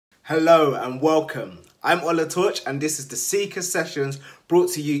Hello and welcome. I'm Ola Torch and this is the CICAS Sessions brought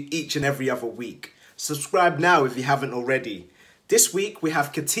to you each and every other week. Subscribe now if you haven't already. This week we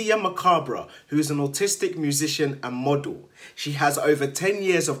have Katja Macabre, who is an autistic musician and model. She has over 10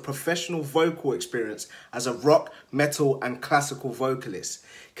 years of professional vocal experience as a rock, metal and classical vocalist.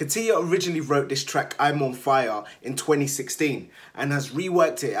 Katja originally wrote this track I'm on Fire in 2016 and has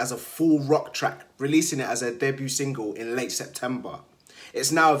reworked it as a full rock track, releasing it as her debut single in late September.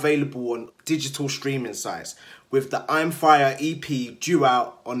 It's now available on digital streaming sites, with the I'm Fire EP due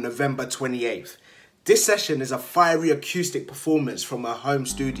out on November 28th. This session is a fiery acoustic performance from her home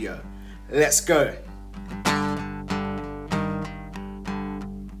studio. Let's go!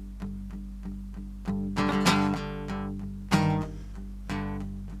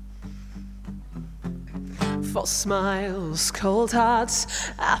 False smiles, cold hearts,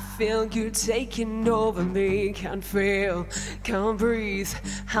 I feel you taking over me. Can't feel, can't breathe.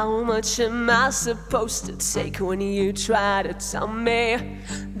 How much am I supposed to take when you try to tell me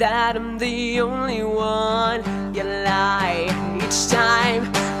that I'm the only one? You lie each time,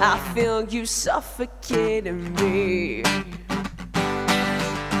 I feel you suffocating me.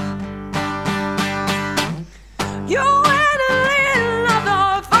 You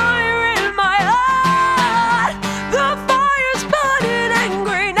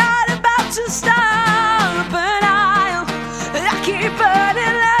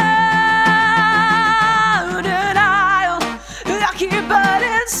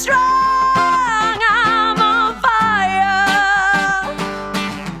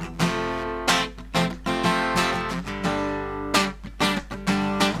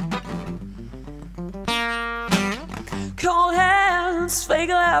cold hands, fake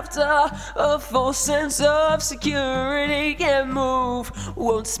laughter, a false sense of security. Can't move,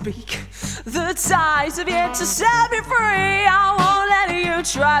 won't speak. The ties have yet to set me free. I won't let you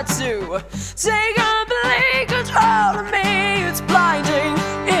try to take complete control of me. It's blinding,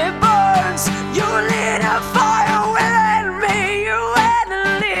 it burns. You lit a fire within me. You had to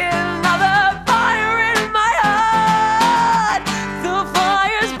lit another fire in my heart. The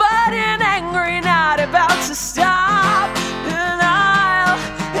fire's burning, angry, not about to stop.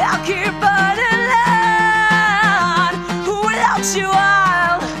 I'll keep burning loud. Without you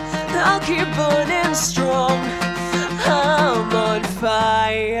I'll keep burning strong. I'm on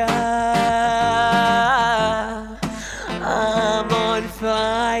fire. I'm on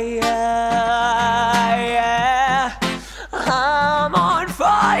fire. Yeah. I'm on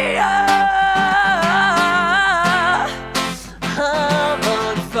fire. I'm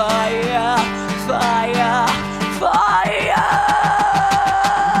on fire. Fire. Fire.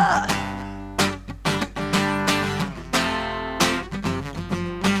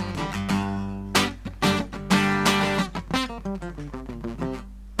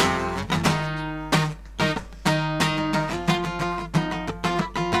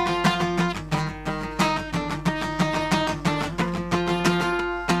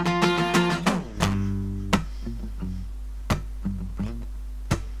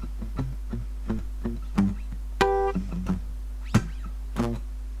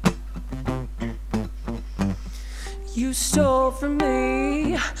 You stole from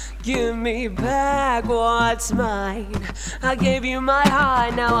me, give me back what's mine. I gave you my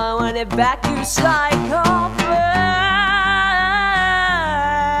heart, now I want it back, you psychopath.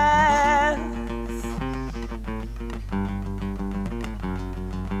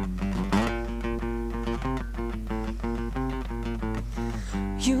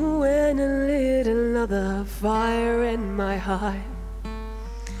 You went and lit another fire in my heart.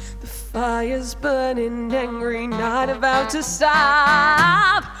 Fire's burning, angry, not about to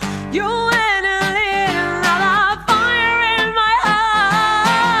stop. You went and lit another fire in my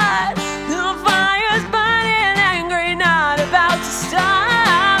heart. The fire's burning, angry, not about to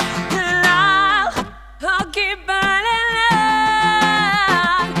stop. And I'll keep burning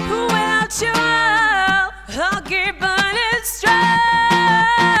loud. Without you I'll keep burning strong.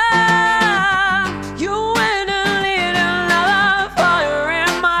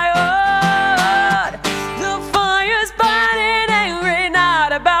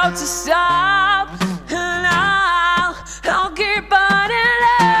 To stop, and I'll keep burning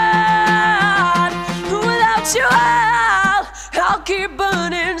loud. Without you I'll keep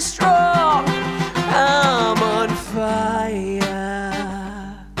burning strong. I'm on fire.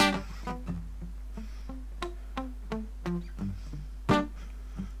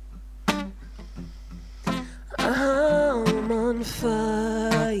 I'm on fire.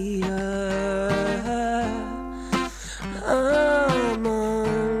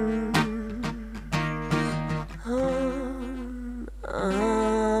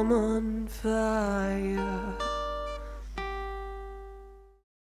 I'm on fire.